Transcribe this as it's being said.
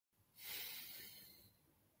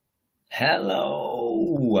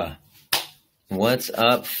Hello. What's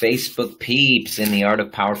up, Facebook peeps? In the Art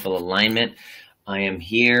of Powerful Alignment, I am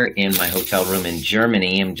here in my hotel room in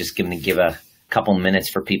Germany. I'm just going to give a couple minutes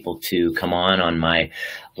for people to come on my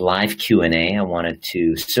live Q&A. I wanted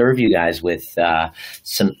to serve you guys with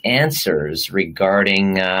some answers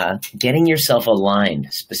regarding getting yourself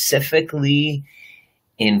aligned, specifically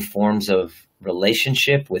in forms of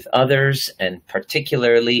relationship with others, and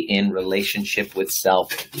particularly in relationship with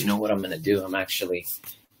self. You know what I'm going to do? I'm actually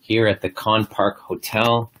here at the Con Park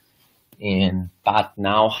Hotel in Bad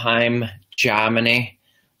Nauheim, Germany.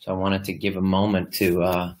 So I wanted to give a moment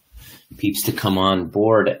to peeps to come on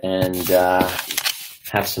board and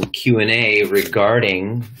have some Q&A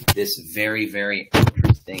regarding this very, very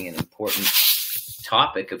interesting and important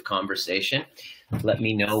topic of conversation. Let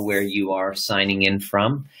me know where you are signing in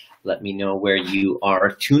from. Let me know where you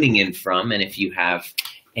are tuning in from, and if you have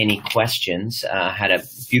any questions. I had a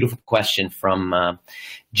beautiful question from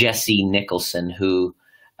Jessie Nicholson, who's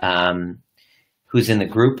in the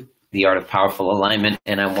group, The Art of Powerful Alignment,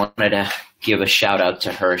 and I wanted to give a shout out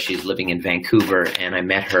to her. She's living in Vancouver, and I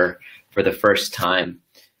met her for the first time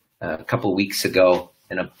a couple weeks ago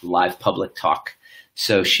in a live public talk.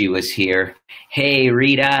 So she was here. Hey,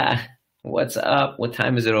 Rita. What's up? What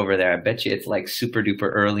time is it over there? I bet you it's like super duper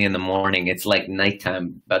early in the morning. It's like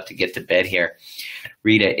nighttime, about to get to bed here.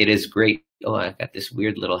 Rita, it is great. Oh, I got this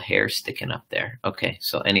weird little hair sticking up there. Okay,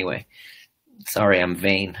 so anyway, sorry, I'm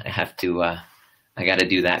vain. I have to, I got to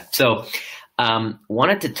do that. So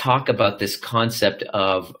wanted to talk about this concept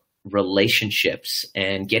of relationships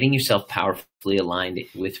and getting yourself powerfully aligned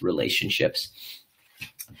with relationships.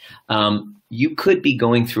 You could be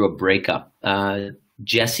going through a breakup.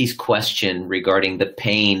 Jessie's question regarding the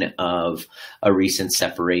pain of a recent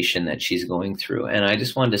separation that she's going through. And I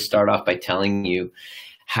just wanted to start off by telling you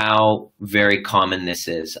how very common this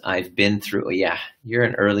is. I've been through, yeah, you're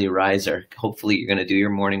an early riser. Hopefully you're going to do your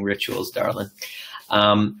morning rituals, darling.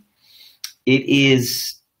 It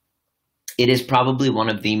is probably one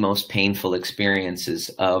of the most painful experiences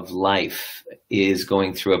of life, is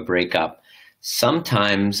going through a breakup.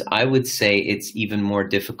 Sometimes I would say it's even more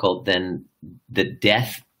difficult than the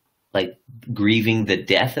death, like grieving the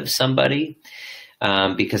death of somebody,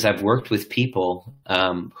 because I've worked with people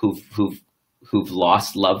who've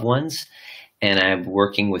lost loved ones, and I'm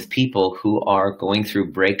working with people who are going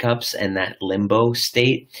through breakups and that limbo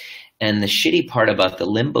state. And the shitty part about the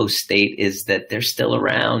limbo state is that they're still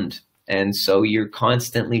around, and so you're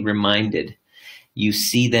constantly reminded. You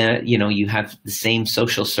see that, you know, you have the same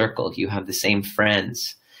social circle, you have the same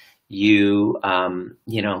friends, you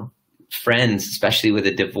know, friends, especially with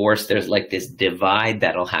a divorce, there's like this divide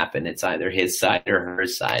that'll happen. It's either his side or her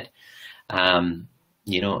side,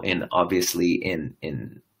 you know, and obviously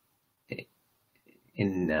in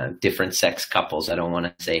different sex couples. I don't want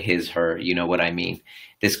to say his, her, you know what I mean?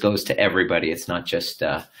 This goes to everybody. It's not just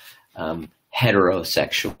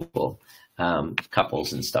heterosexual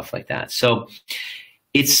couples and stuff like that. So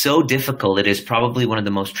it's so difficult. It is probably one of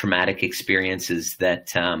the most traumatic experiences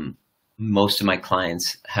that most of my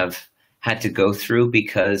clients have had to go through,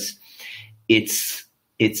 because it's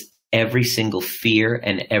every single fear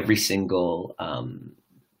and every single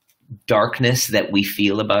darkness that we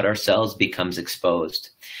feel about ourselves becomes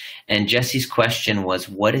exposed. And Jessie's question was,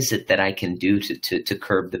 what is it that I can do to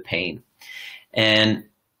curb the pain? And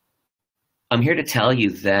I'm here to tell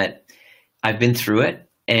you that I've been through it,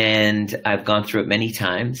 and I've gone through it many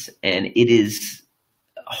times, and it is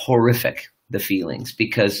horrific, the feelings,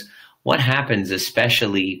 because what happens,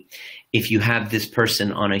 especially if you have this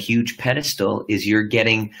person on a huge pedestal, is you're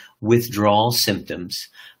getting withdrawal symptoms,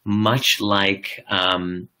 much like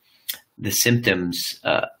the symptoms,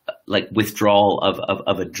 like withdrawal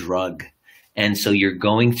of a drug. And so you're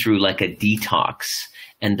going through like a detox,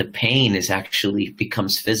 and the pain is actually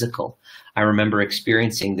becomes physical. I remember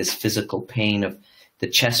experiencing this physical pain of the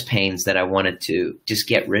chest pains that I wanted to just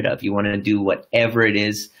get rid of. You want to do whatever it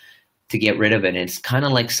is to get rid of it. And it's kind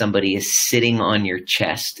of like somebody is sitting on your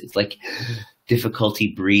chest. It's like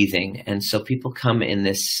difficulty breathing. And so people come in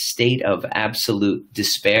this state of absolute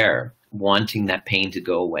despair, wanting that pain to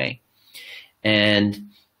go away. And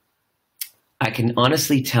I can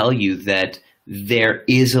honestly tell you that there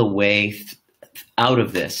is a way out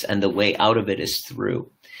of this, and the way out of it is through.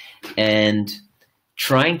 And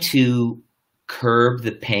trying to curb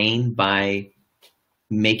the pain by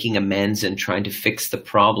making amends and trying to fix the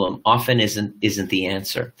problem often isn't the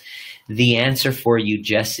answer. The answer for you,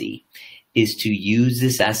 Jessie, is to use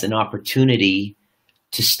this as an opportunity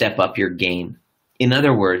to step up your game. In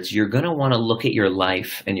other words, you're going to want to look at your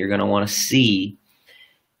life, and you're going to want to see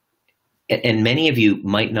and many of you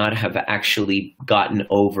might not have actually gotten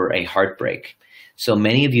over a heartbreak. So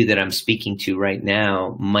many of you that I'm speaking to right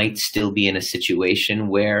now might still be in a situation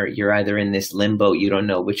where you're either in this limbo, you don't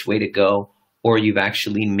know which way to go, or you've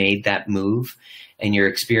actually made that move and you're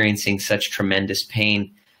experiencing such tremendous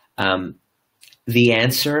pain. The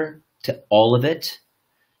answer to all of it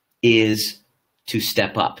is to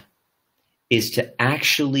step up, is to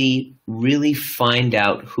actually really find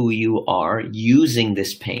out who you are using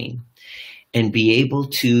this pain and be able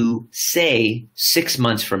to say 6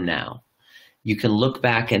 months from now, you can look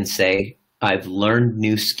back and say, I've learned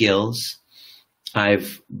new skills.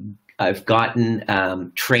 I've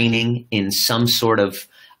gotten training in some sort of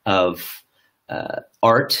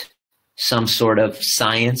art, some sort of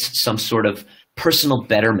science, some sort of personal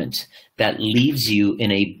betterment that leaves you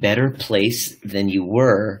in a better place than you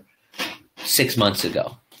were 6 months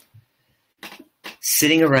ago.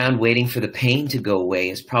 Sitting around waiting for the pain to go away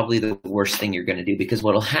is probably the worst thing you're going to do, because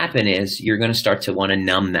what will happen is you're going to start to want to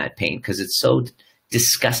numb that pain because it's so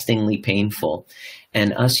disgustingly painful.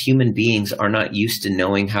 And us human beings are not used to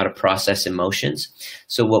knowing how to process emotions.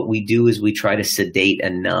 So what we do is we try to sedate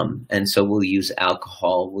and numb. And so we'll use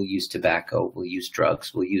alcohol, we'll use tobacco, we'll use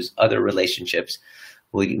drugs, we'll use other relationships.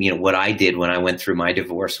 Well, you know, what I did when I went through my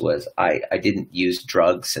divorce was I didn't use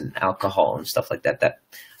drugs and alcohol and stuff like that. That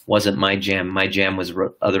wasn't my jam. My jam was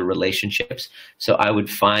other relationships. So I would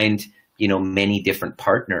find, you know, many different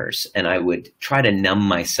partners, and I would try to numb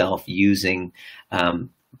myself using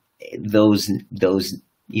those,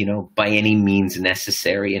 you know, by any means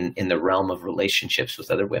necessary in the realm of relationships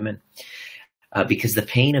with other women. Because the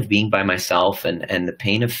pain of being by myself and the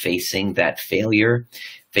pain of facing that failure,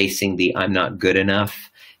 facing the I'm not good enough,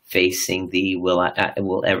 facing the will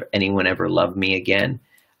anyone ever love me again,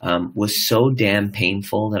 was so damn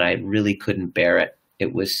painful that I really couldn't bear it.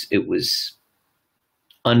 It was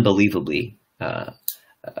unbelievably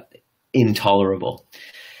intolerable.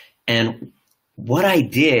 And what I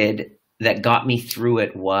did that got me through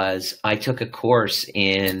it was I took a course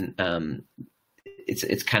in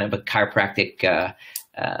it's kind of a chiropractic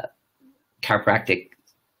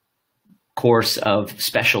course of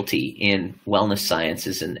specialty in wellness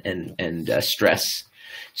sciences and stress.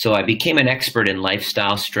 So I became an expert in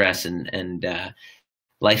lifestyle stress and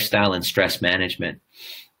lifestyle and stress management.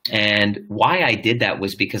 And why I did that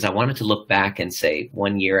was because I wanted to look back and say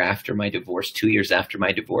 1 year after my divorce, 2 years after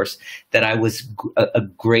my divorce, that I was a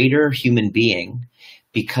greater human being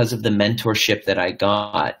because of the mentorship that I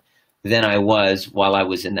got than I was while I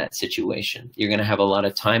was in that situation. You're going to have a lot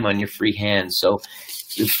of time on your free hands. So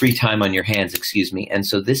free time on your hands, excuse me. And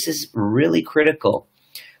so this is really critical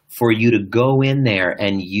for you to go in there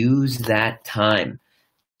and use that time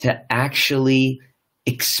to actually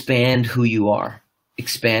expand who you are,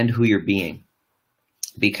 expand who you're being,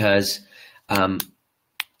 because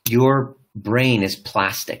your brain is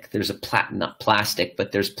plastic. There's not plastic,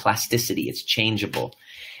 but there's plasticity. It's changeable.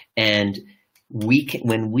 And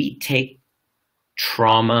when we take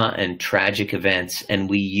trauma and tragic events and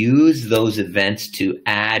we use those events to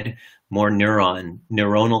add more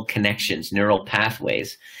neuronal connections, neural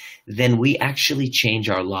pathways, then we actually change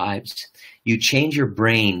our lives. You change your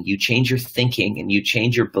brain, you change your thinking, and you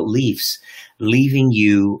change your beliefs, leaving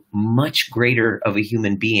you much greater of a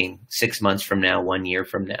human being 6 months from now, 1 year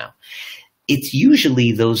from now. It's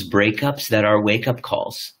usually those breakups that are wake-up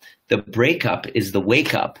calls. The breakup is the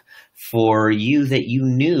wake-up for you that you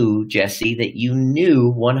knew, Jesse, that you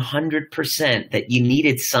knew 100% that you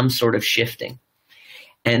needed some sort of shifting.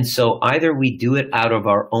 And so either we do it out of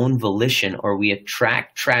our own volition or we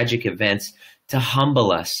attract tragic events to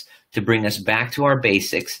humble us, to bring us back to our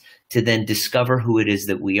basics, to then discover who it is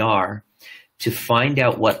that we are, to find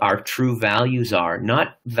out what our true values are,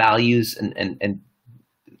 not values and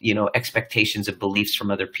you know, expectations of beliefs from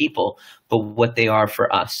other people, but what they are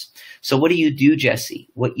for us. So what do, Jesse?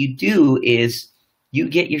 What you do is you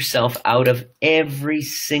get yourself out of every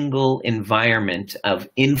single environment of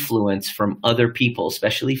influence from other people,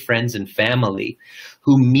 especially friends and family,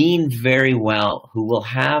 who mean very well, who will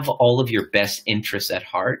have all of your best interests at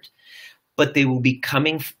heart, but they will be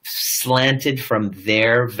coming slanted from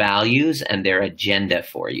their values and their agenda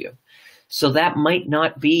for you. So that might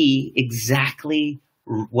not be exactly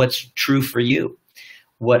what's true for you.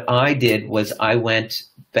 What I did was I went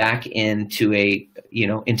back into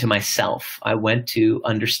into myself. I went to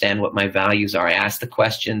understand what my values are. I asked the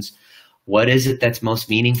questions, what is it that's most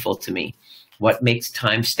meaningful to me? What makes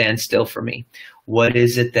time stand still for me? What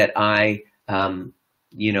is it that I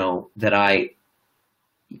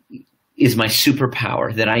is my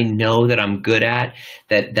superpower, that I know that I'm good at,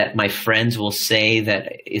 that my friends will say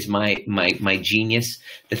that is my genius,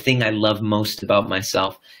 the thing I love most about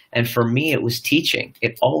myself. And for me, it was teaching.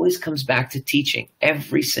 It always comes back to teaching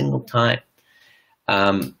every single time.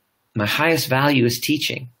 My highest value is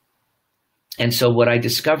teaching. And so what I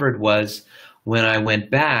discovered was, when I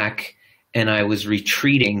went back and I was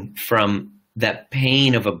retreating from that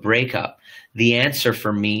pain of a breakup, the answer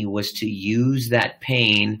for me was to use that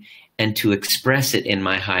pain and to express it in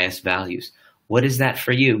my highest values. What is that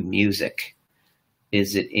for you? Music.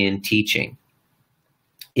 Is it in teaching?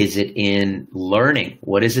 Is it in learning?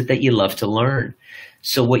 What is it that you love to learn?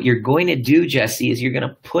 So what you're going to do, Jesse, is you're going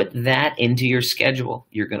to put that into your schedule.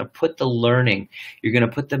 You're going to put the learning. You're going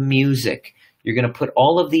to put the music. You're going to put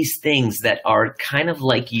all of these things that are kind of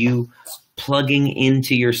like you plugging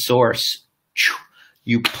into your source.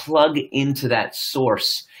 You plug into that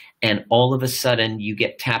source, and all of a sudden you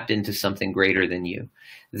get tapped into something greater than you.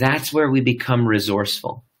 That's where we become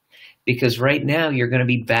resourceful. Because right now you're going to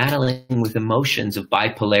be battling with emotions of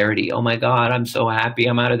bipolarity. Oh my God, I'm so happy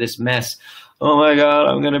I'm out of this mess. Oh my God,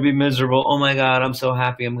 I'm going to be miserable. Oh my God, I'm so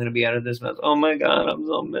happy I'm going to be out of this mess. Oh my God, I'm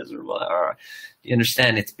so miserable. You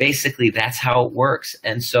understand? It's basically, that's how it works.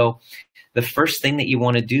 And so the first thing that you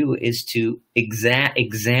want to do is to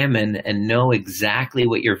examine and know exactly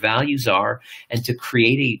what your values are, and to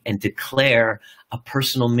create and declare a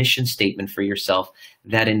personal mission statement for yourself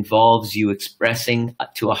that involves you expressing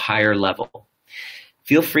to a higher level.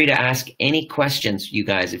 Feel free to ask any questions, you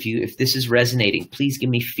guys. If this is resonating, please give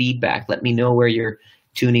me feedback. Let me know where you're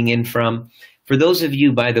tuning in from. For those of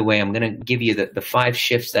you, by the way, I'm going to give you the 5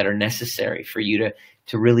 shifts that are necessary for you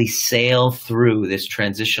to really sail through this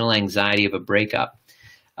transitional anxiety of a breakup.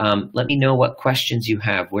 Let me know what questions you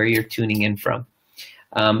have, where you're tuning in from.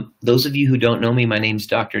 Those of you who don't know me, my name's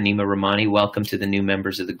Dr.Nima Rahmany. Welcome to the new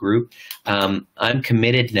members of the group. I'm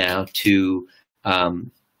committed now to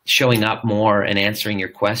showing up more and answering your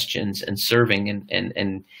questions and serving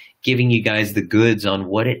and giving you guys the goods on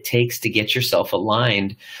what it takes to get yourself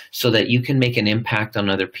aligned so that you can make an impact on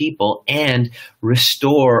other people and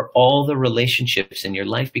restore all the relationships in your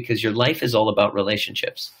life, because your life is all about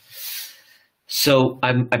relationships. So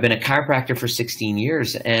I've been a chiropractor for 16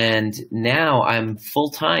 years, and now I'm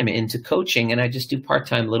full-time into coaching, and I just do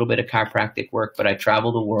part-time, a little bit of chiropractic work, but I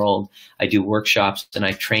travel the world, I do workshops, and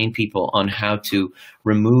I train people on how to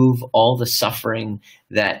remove all the suffering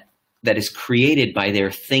that is created by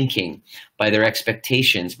their thinking, by their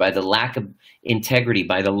expectations, by the lack of integrity,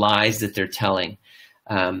 by the lies that they're telling.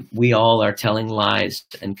 We all are telling lies,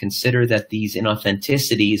 and consider that these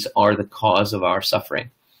inauthenticities are the cause of our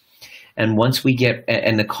suffering. And once we get,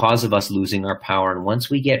 and the cause of us losing our power, and once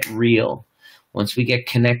we get real, once we get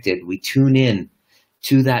connected, we tune in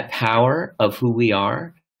to that power of who we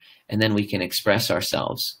are, and then we can express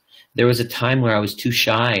ourselves. There was a time where I was too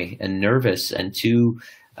shy and nervous and too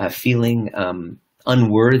feeling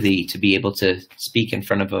unworthy to be able to speak in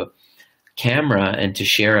front of a camera and to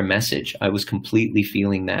share a message. I was completely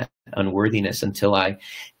feeling that unworthiness until I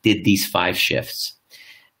did these 5 shifts.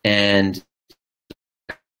 And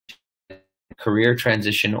career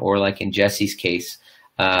transition, or like in Jesse's case,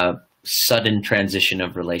 sudden transition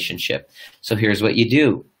of relationship. So here's what you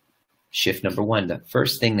do. Shift number 1, the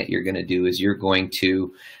first thing that you're going to do is you're going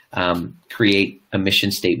to create a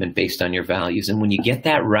mission statement based on your values. And when you get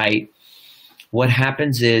that right, what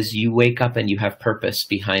happens is you wake up and you have purpose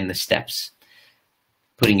behind the steps,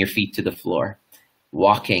 putting your feet to the floor,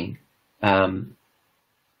 walking.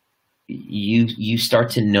 You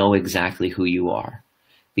start to know exactly who you are,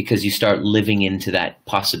 because you start living into that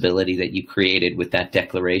possibility that you created with that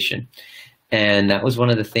declaration. And that was one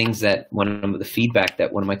of the things that, one of the feedback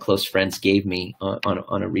that one of my close friends gave me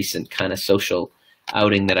on a recent kind of social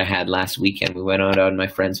outing that I had last weekend. We went out on my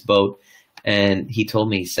friend's boat, and he told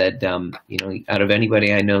me, he said, you know, out of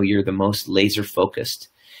anybody I know, you're the most laser focused.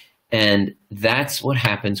 And that's what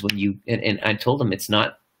happens when you, and I told him, it's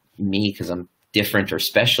not me because I'm different or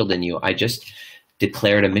special than you. I just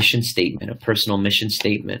declared a mission statement, a personal mission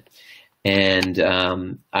statement. And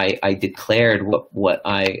I declared what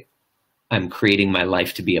I'm creating my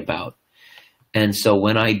life to be about. And so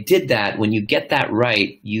when I did that, when you get that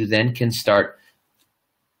right, you then can start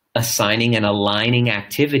assigning and aligning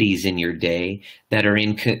activities in your day that are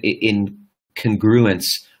in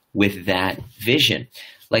congruence with that vision.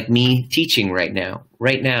 Like me teaching right now.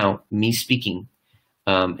 Right now, me speaking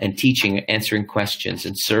and teaching, answering questions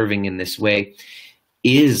and serving in this way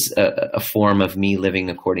is a form of me living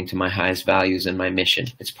according to my highest values and my mission.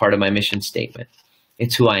 It's part of my mission statement.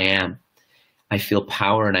 It's who I am. I feel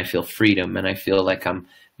power and I feel freedom, and I feel like I'm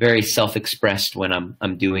very self-expressed when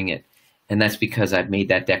I'm doing it. And that's because I've made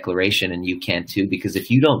that declaration, and you can too, because if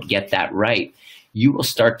you don't get that right, you will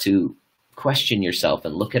start to question yourself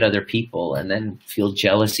and look at other people and then feel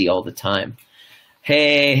jealousy all the time.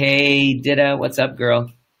 Hey, Dida, what's up, girl?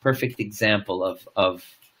 Perfect example of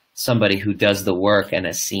somebody who does the work and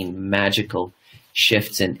has seen magical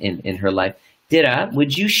shifts in her life. Dida,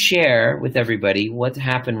 would you share with everybody what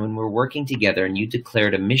happened when we're working together and you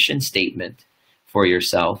declared a mission statement for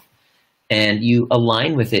yourself and you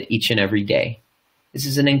align with it each and every day? This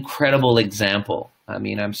is an incredible example. I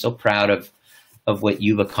mean, I'm so proud of what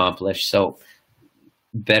you've accomplished. So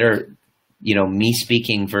better, me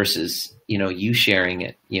speaking versus, you sharing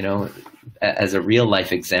it, as a real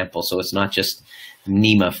life example. So it's not just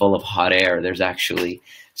Nima full of hot air. There's actually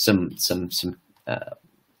some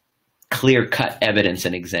clear-cut evidence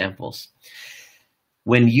and examples.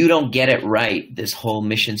 When you don't get it right, this whole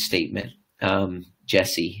mission statement,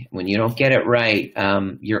 Jesse, when you don't get it right,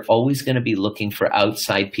 you're always going to be looking for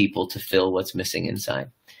outside people to fill what's missing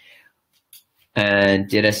inside. And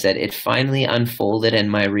Dida said, it finally unfolded and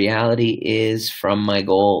my reality is from my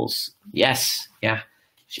goals. Yes. Yeah.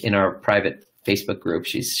 In our private Facebook group,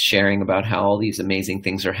 she's sharing about how all these amazing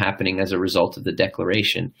things are happening as a result of the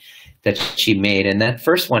declaration that she made. And that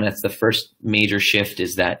first one, that's the first major shift,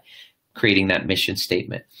 is that creating that mission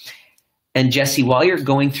statement. And Jesse, while you're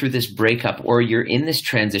going through this breakup or you're in this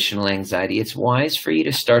transitional anxiety, it's wise for you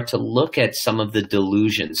to start to look at some of the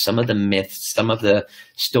delusions, some of the myths, some of the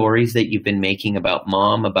stories that you've been making about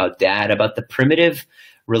mom, about dad, about the primitive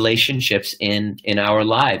relationships in our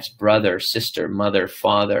lives, brother, sister, mother,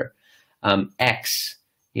 father, ex.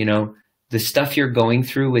 The stuff you're going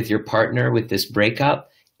through with your partner with this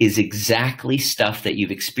breakup is exactly stuff that you've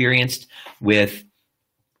experienced with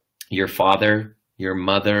your father, your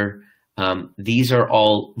mother. These are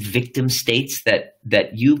all victim states that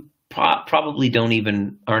you probably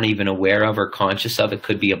aren't even aware of or conscious of. It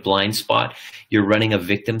could be a blind spot. You're running a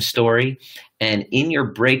victim story. And in your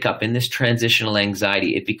breakup, in this transitional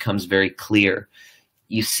anxiety, it becomes very clear.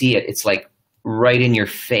 You see it. It's like right in your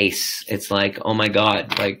face. It's like, oh my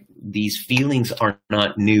God, like these feelings are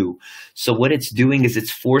not new. So what it's doing is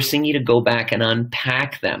it's forcing you to go back and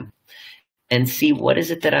unpack them and see, what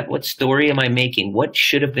is it what story am I making? What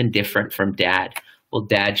should have been different from dad? Well,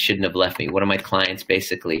 dad shouldn't have left me. One of my clients,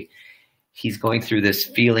 basically, he's going through this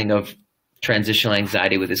feeling of transitional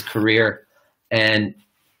anxiety with his career. And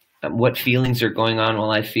what feelings are going on?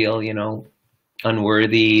 Well, I feel,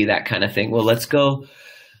 unworthy, that kind of thing. Well, let's go.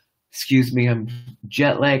 Excuse me, I'm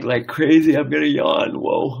jet lagged like crazy. I'm going to yawn.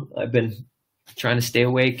 Whoa, I've been trying to stay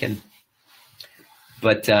awake.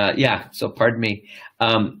 So pardon me.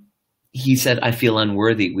 He said, I feel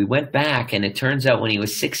unworthy. We went back, and it turns out when he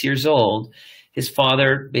was 6 years old, his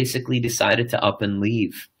father basically decided to up and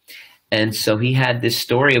leave. And so he had this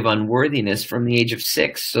story of unworthiness from the age of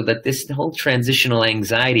 6, so that this whole transitional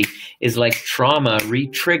anxiety is like trauma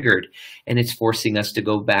re-triggered, and it's forcing us to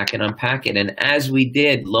go back and unpack it. And as we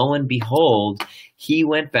did, lo and behold, he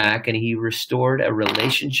went back and he restored a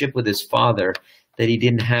relationship with his father that he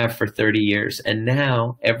didn't have for 30 years. And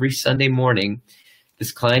now every Sunday morning,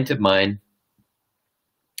 this client of mine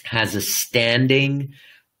has a standing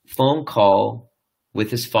phone call with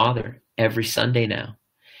his father every Sunday now.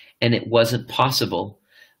 And it wasn't possible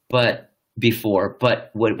before. But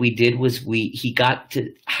what we did was he got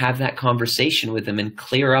to have that conversation with him and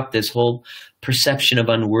clear up this whole perception of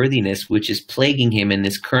unworthiness, which is plaguing him in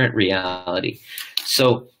this current reality.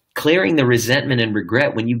 So clearing the resentment and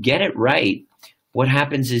regret, when you get it right, what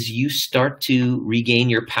happens is you start to regain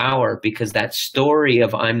your power, because that story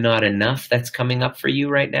of I'm not enough that's coming up for you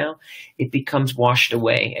right now, it becomes washed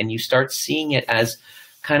away, and you start seeing it as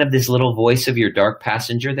kind of this little voice of your dark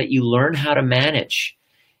passenger that you learn how to manage.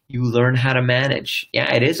 You learn how to manage.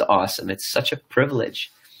 Yeah, it is awesome. It's such a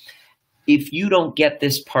privilege. If you don't get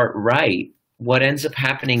this part right, what ends up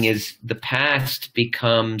happening is the past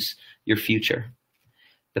becomes your future.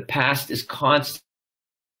 The past is constant.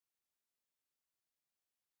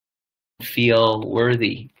 Feel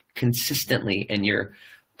worthy consistently, and you're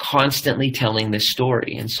constantly telling this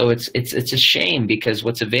story. And so it's a shame, because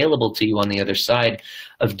what's available to you on the other side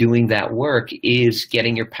of doing that work is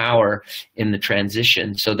getting your power in the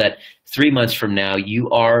transition, so that 3 months from now you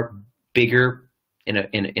are bigger in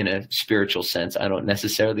a spiritual sense. I don't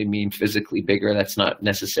necessarily mean physically bigger. That's not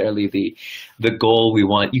necessarily the goal we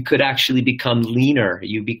want. You could actually become leaner.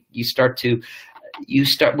 When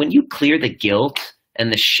you clear the guilt and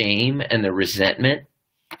the shame and the resentment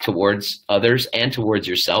towards others and towards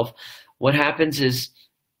yourself, what happens is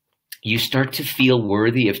you start to feel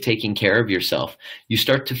worthy of taking care of yourself. You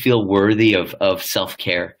start to feel worthy of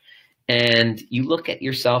self-care. and you look at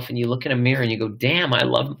yourself and you look in a mirror and you go, damn, I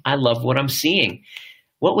love what I'm seeing.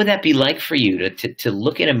 What would that be like for you to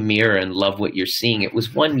look in a mirror and love what you're seeing? It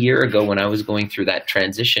was 1 year ago when I was going through that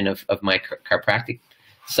transition of my chiropractic,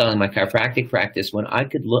 selling my chiropractic practice, when I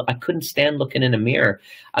couldn't stand looking in a mirror.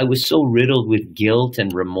 I was so riddled with guilt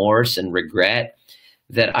and remorse and regret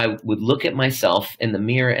that I would look at myself in the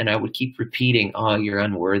mirror and I would keep repeating, oh, you're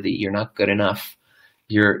unworthy. You're not good enough.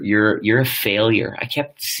 You're a failure. I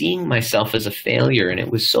kept seeing myself as a failure, and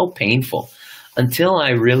it was so painful until I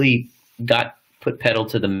really put pedal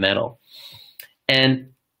to the metal.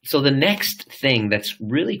 And so the next thing that's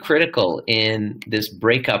really critical in this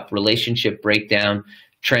breakup, relationship breakdown,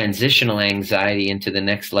 transitional anxiety into the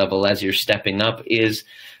next level as you're stepping up is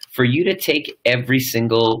for you to take every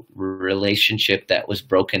single relationship that was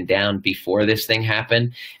broken down before this thing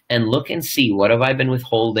happened and look and see, what have I been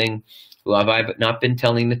withholding? Who have I not been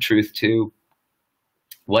telling the truth to?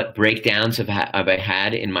 What breakdowns have I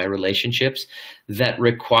had in my relationships that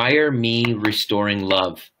require me restoring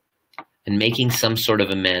love and making some sort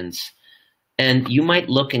of amends? And you might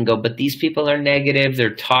look and go, but these people are negative,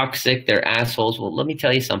 they're toxic, they're assholes. Well, let me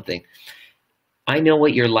tell you something. I know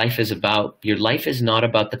what your life is about. Your life is not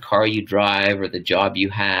about the car you drive or the job you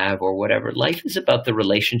have or whatever. Life is about the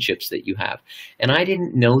relationships that you have. And I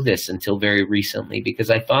didn't know this until very recently because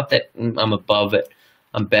I thought that I'm above it.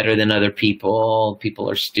 I'm better than other people. People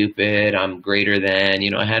are stupid. I'm greater than,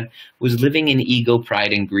 was living in ego,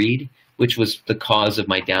 pride, and greed, which was the cause of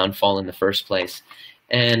my downfall in the first place.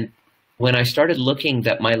 And when I started looking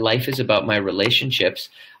that my life is about my relationships,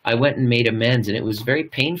 I went and made amends. And it was very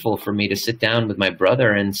painful for me to sit down with my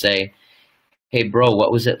brother and say, hey, bro,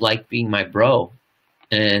 what was it like being my bro?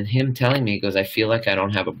 And him telling me, he goes, I feel like I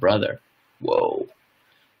don't have a brother. Whoa.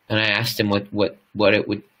 And I asked him what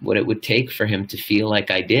it would take for him to feel like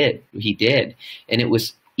he did. And it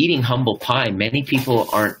was eating humble pie. Many people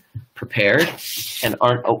aren't prepared and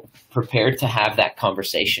aren't prepared to have that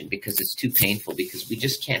conversation because it's too painful, because we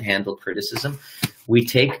just can't handle criticism. We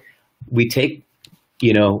take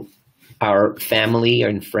our family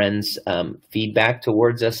and friends feedback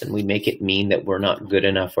towards us, and we make it mean that we're not good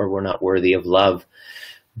enough or we're not worthy of love.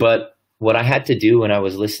 But what I had to do when I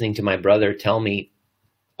was listening to my brother tell me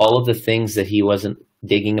all of the things that he wasn't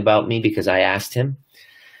digging about me because I asked him,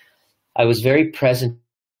 I was very present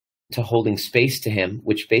to holding space to him,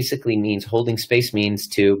 which basically means holding space means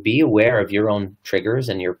to be aware of your own triggers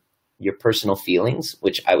and your personal feelings,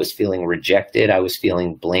 which I was feeling rejected. I was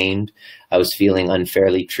feeling blamed. I was feeling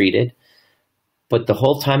unfairly treated. But the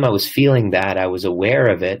whole time I was feeling that, I was aware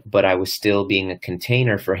of it, but I was still being a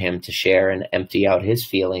container for him to share and empty out his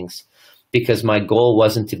feelings, because my goal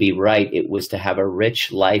wasn't to be right. It was to have a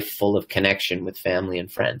rich life full of connection with family and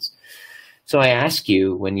friends. So I ask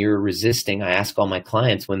you, when you're resisting, I ask all my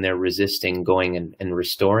clients when they're resisting going and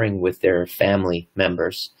restoring with their family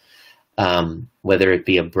members, whether it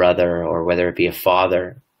be a brother or whether it be a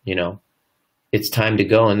father, it's time to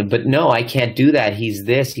go. But no, I can't do that. He's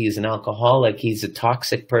this, he's an alcoholic, he's a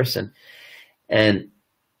toxic person. And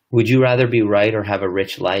would you rather be right or have a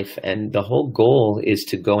rich life? And the whole goal is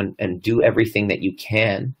to go and do everything that you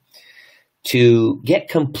can to get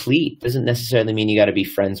complete. Doesn't necessarily mean you got to be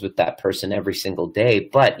friends with that person every single day,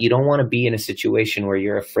 but you don't want to be in a situation where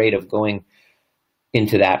you're afraid of going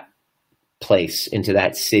into that place, into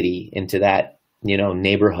that city, into that,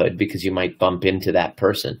 neighborhood, because you might bump into that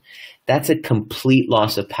person. That's a complete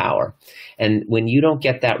loss of power. And when you don't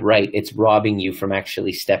get that right, it's robbing you from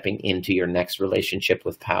actually stepping into your next relationship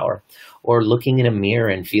with power, or looking in a mirror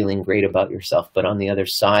and feeling great about yourself. But on the other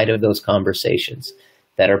side of those conversations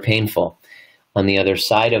that are painful, on the other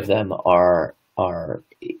side of them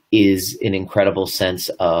is an incredible sense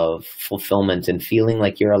of fulfillment and feeling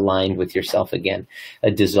like you're aligned with yourself again,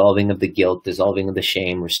 a dissolving of the guilt, dissolving of the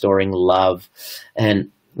shame, restoring love.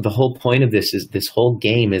 And the whole point of this whole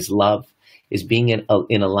game is love, is being in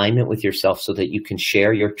alignment with yourself so that you can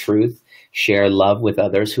share your truth, share love with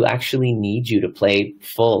others who actually need you to play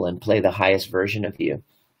full and play the highest version of you.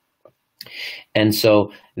 And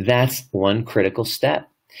so that's one critical step.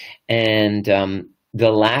 And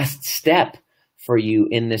the last step for you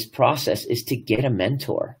in this process is to get a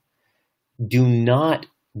mentor. Do not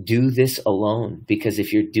do this alone, because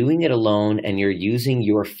if you're doing it alone and you're using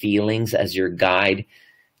your feelings as your guide,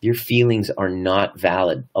 your feelings are not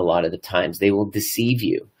valid a lot of the times. They will deceive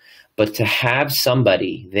you. But to have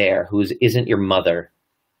somebody there who isn't your mother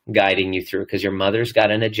guiding you through, because your mother's got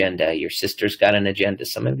an agenda, your sister's got an agenda,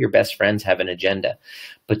 some of your best friends have an agenda,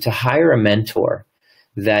 but to hire a mentor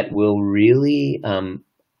that will really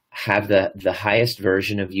have the highest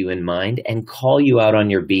version of you in mind and call you out on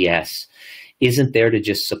your BS isn't there to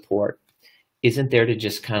just support, isn't there to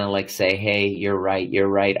just kind of like say, hey, you're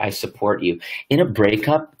right, I support you. In a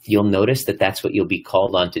breakup, you'll notice that that's what you'll be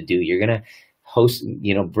called on to do. You're going to host,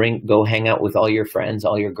 go hang out with all your friends,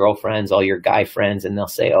 all your girlfriends, all your guy friends, and they'll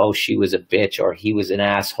say, oh, she was a bitch, or he was an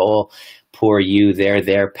asshole, poor you,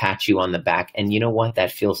 there, pat you on the back. And you know what?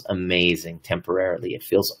 That feels amazing temporarily. It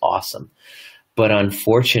feels awesome. But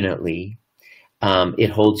unfortunately, it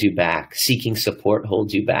holds you back. Seeking support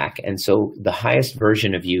holds you back. And so the highest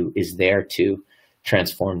version of you is there to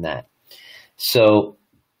transform that. So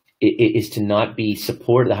it is to not be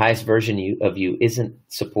supported. The highest version of you isn't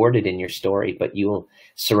supported in your story, but you'll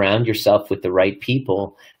surround yourself with the right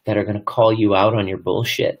people that are going to call you out on your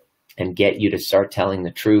bullshit and get you to start telling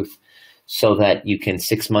the truth, so that you can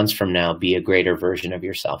 6 months from now be a greater version of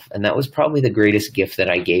yourself. And that was probably the greatest gift that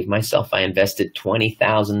I gave myself. I invested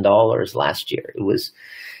 $20,000 last year. It was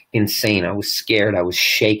insane. I was scared. I was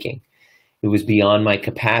shaking. It was beyond my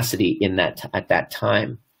capacity at that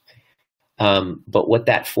time. But what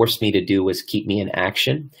that forced me to do was keep me in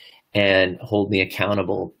action and hold me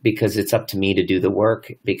accountable, because it's up to me to do the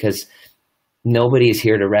work, because nobody is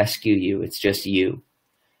here to rescue you. It's just you.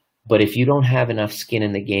 But if you don't have enough skin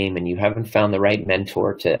in the game and you haven't found the right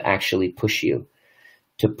mentor to actually push you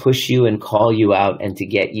and call you out and to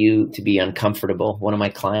get you to be uncomfortable. One of my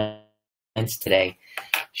clients today,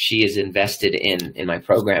 she is invested in my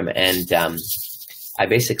program. And I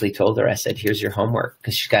basically told her, I said, here's your homework,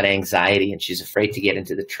 because she's got anxiety and she's afraid to get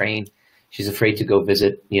into the train. She's afraid to go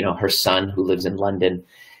visit, her son who lives in London.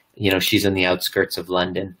 She's in the outskirts of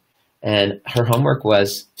London. And her homework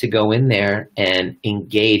was to go in there and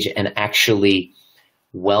engage and actually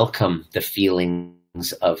welcome the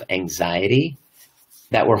feelings of anxiety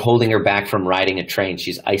that were holding her back from riding a train.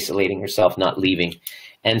 She's isolating herself, not leaving.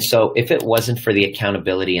 And so if it wasn't for the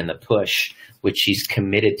accountability and the push, which she's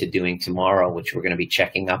committed to doing tomorrow, which we're going to be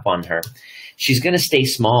checking up on her, she's going to stay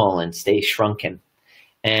small and stay shrunken.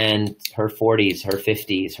 And her 40s, her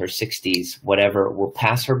 50s, her 60s, whatever, will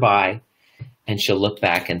pass her by. And she'll look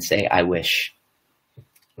back and say, I wish.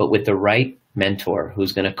 But with the right mentor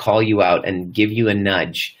who's going to call you out and give you a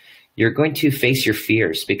nudge, you're going to face your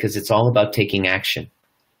fears, because it's all about taking action.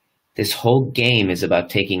 This whole game is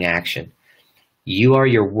about taking action. You are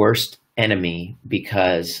your worst enemy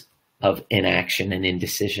because of inaction and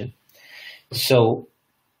indecision. So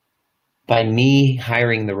by me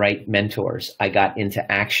hiring the right mentors, I got into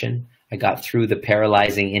action. I got through the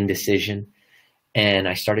paralyzing indecision. And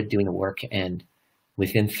I started doing the work, and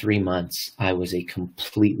within 3 months, I was a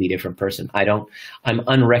completely different person. I'm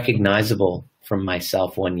unrecognizable from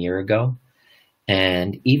myself 1 year ago.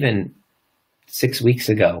 And even 6 weeks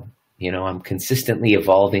ago, I'm consistently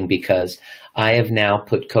evolving, because I have now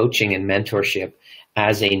put coaching and mentorship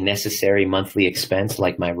as a necessary monthly expense,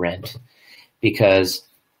 like my rent, because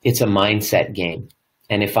it's a mindset game.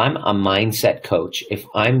 And if I'm a mindset coach, if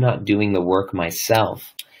I'm not doing the work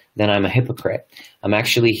myself, then I'm a hypocrite. I'm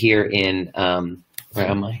actually here in, where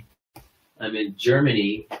am I? I'm in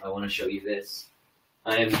Germany. I want to show you this.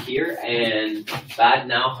 I am here in Bad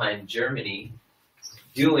Nauheim, Germany,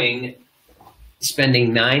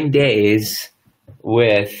 spending 9 days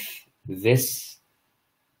with this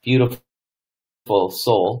beautiful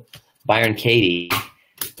soul, Byron Katie.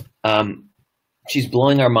 She's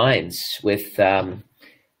blowing our minds with the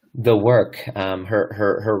work.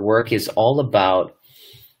 Her work is all about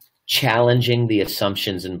challenging the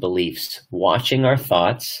assumptions and beliefs, watching our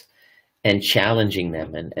thoughts and challenging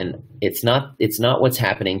them. And it's not what's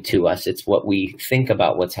happening to us. It's what we think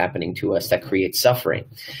about what's happening to us that creates suffering.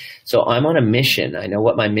 So I'm on a mission. I know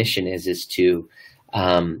what my mission is to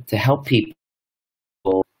help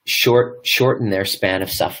people shorten their span of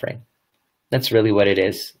suffering. That's really what it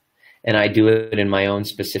is. And I do it in my own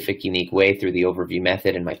specific, unique way through the overview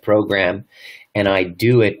method in my program. And I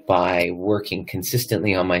do it by working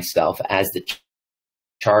consistently on myself as the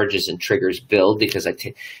charges and triggers build, because I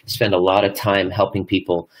spend a lot of time helping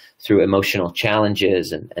people through emotional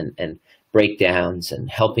challenges and breakdowns, and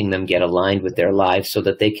helping them get aligned with their lives so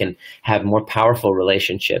that they can have more powerful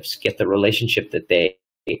relationships, get the relationship that they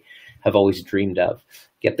have always dreamed of,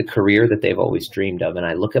 get the career that they've always dreamed of. And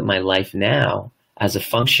I look at my life now as a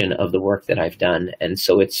function of the work that I've done. And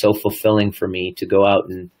so it's so fulfilling for me to go out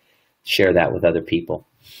and share that with other people.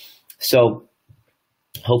 So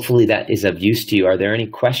hopefully that is of use to you. Are there any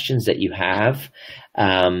questions that you have?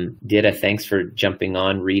 Dita, thanks for jumping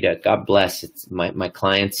on. Rita, God bless. It's my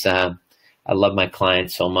clients. I love my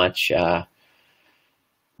clients so much.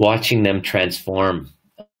 Watching them transform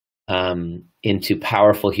into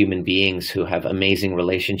powerful human beings who have amazing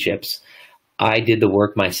relationships. I did the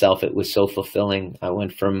work myself. It was so fulfilling. I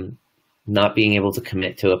went from not being able to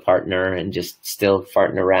commit to a partner and just still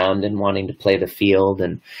farting around and wanting to play the field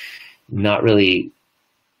and not really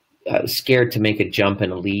scared to make a jump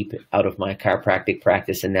and a leap out of my chiropractic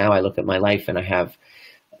practice. And now I look at my life and I have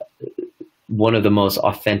one of the most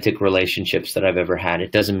authentic relationships that I've ever had.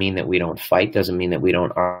 It doesn't mean that we don't fight, doesn't mean that we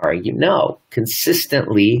don't argue. No,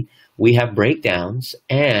 consistently we have breakdowns.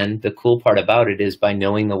 And the cool part about it is by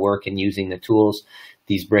knowing the work and using the tools,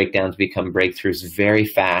 these breakdowns become breakthroughs very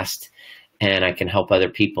fast. And I can help other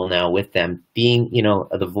people now with them. Being, you know,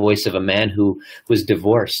 the voice of a man who was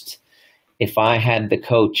divorced. If I had the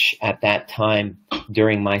coach at that time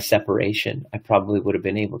during my separation, I probably would have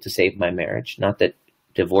been able to save my marriage. Not that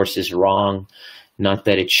divorce is wrong, not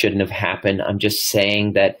that it shouldn't have happened. I'm just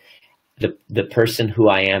saying that the person who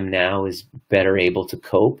I am now is better able to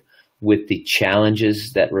cope with the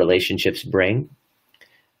challenges that relationships bring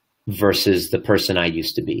versus the person I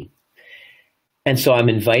used to be. And so I'm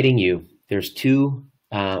inviting you. There's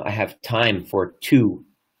I have time for 2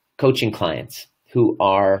 coaching clients who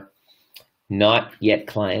are not yet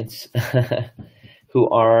clients, who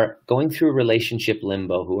are going through relationship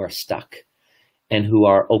limbo, who are stuck, and who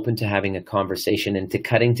are open to having a conversation and to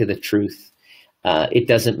cutting to the truth. It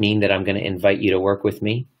doesn't mean that I'm going to invite you to work with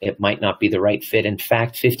me. It might not be the right fit. In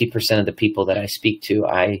fact, 50% of the people that I speak to,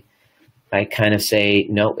 I kind of say,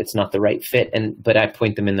 no, it's not the right fit, but I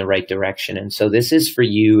point them in the right direction. And so this is for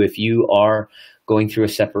you if you are going through a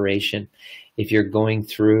separation, if you're going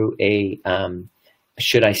through a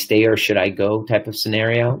should I stay or should I go type of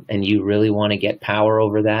scenario, and you really want to get power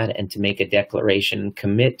over that and to make a declaration and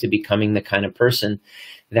commit to becoming the kind of person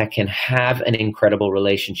that can have an incredible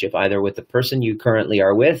relationship, either with the person you currently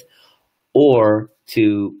are with or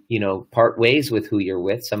to, you know, part ways with who you're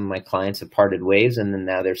with. Some of my clients have parted ways, and then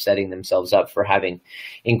now they're setting themselves up for having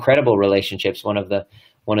incredible relationships. One of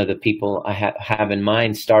the people I have in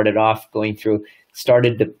mind started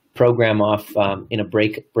the program off in a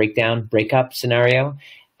breakup scenario,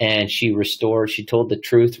 and she told the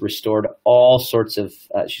truth, restored all sorts of,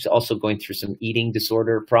 she's also going through some eating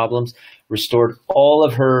disorder problems, restored all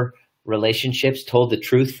of her relationships, told the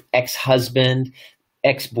truth, ex-husband,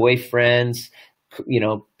 ex-boyfriends, you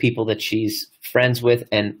know, people that she's friends with,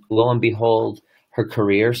 and lo and behold, her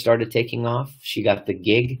career started taking off. She got the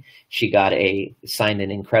gig. She signed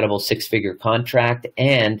an incredible 6-figure contract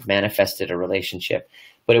and manifested a relationship.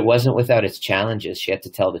 But it wasn't without its challenges. She had to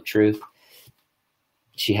tell the truth.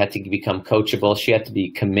 She had to become coachable. She had to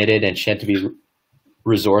be committed, and she had to be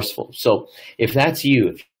resourceful. So if that's you,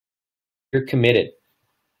 if you're committed,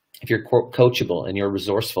 if you're coachable and you're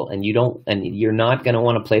resourceful, and you're not going to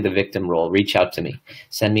want to play the victim role, reach out to me.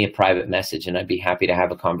 Send me a private message, and I'd be happy to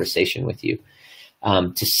have a conversation with you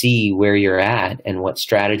to see where you're at and what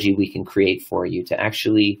strategy we can create for you to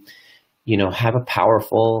actually, you know, have a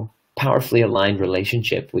powerfully aligned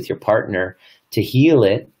relationship with your partner, to heal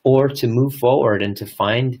it or to move forward and to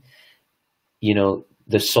find, you know,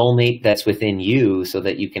 the soulmate that's within you, so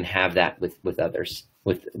that you can have that with others,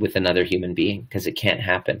 with another human being, because it can't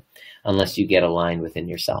happen unless you get aligned within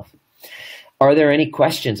yourself. Are there any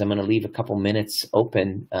questions? I'm going to leave a couple minutes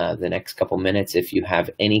open, the next couple minutes. If you have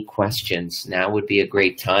any questions, now would be a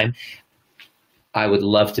great time. I would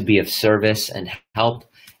love to be of service and help.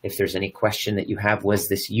 If there's any question that you have, was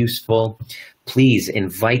this useful? Please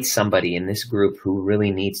invite somebody in this group who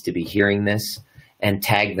really needs to be hearing this and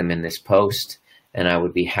tag them in this post, and I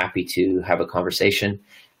would be happy to have a conversation.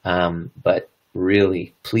 But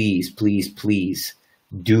really, please, please, please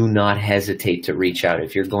do not hesitate to reach out.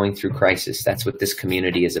 If you're going through crisis, that's what this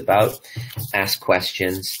community is about. Ask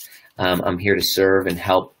questions. I'm here to serve and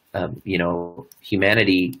help, you know,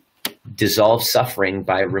 humanity dissolve suffering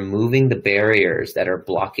by removing the barriers that are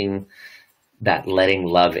blocking that letting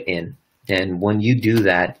love in. And when you do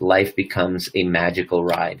that, life becomes a magical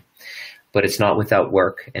ride. But it's not without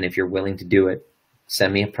work. And if you're willing to do it,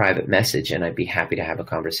 send me a private message and I'd be happy to have a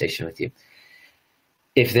conversation with you.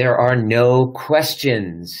 If there are no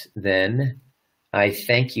questions, then I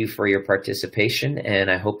thank you for your participation,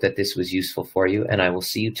 and I hope that this was useful for you. And I will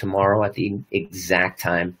see you tomorrow at the exact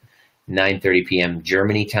time, 9:30 p.m.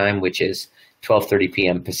 Germany time, which is 12:30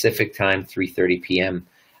 p.m. Pacific time, 3:30 p.m.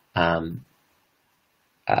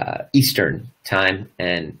 Eastern time,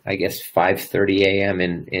 and I guess 5:30 a.m.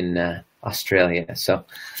 in Australia. So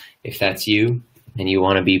if that's you and you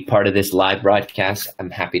want to be part of this live broadcast, I'm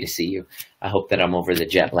happy to see you. I hope that I'm over the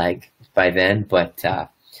jet lag by then, but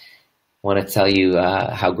want to tell you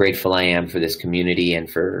how grateful I am for this community and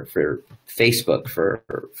for Facebook,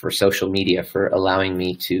 for social media, for allowing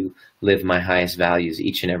me to live my highest values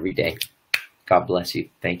each and every day. God bless you.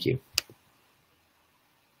 Thank you.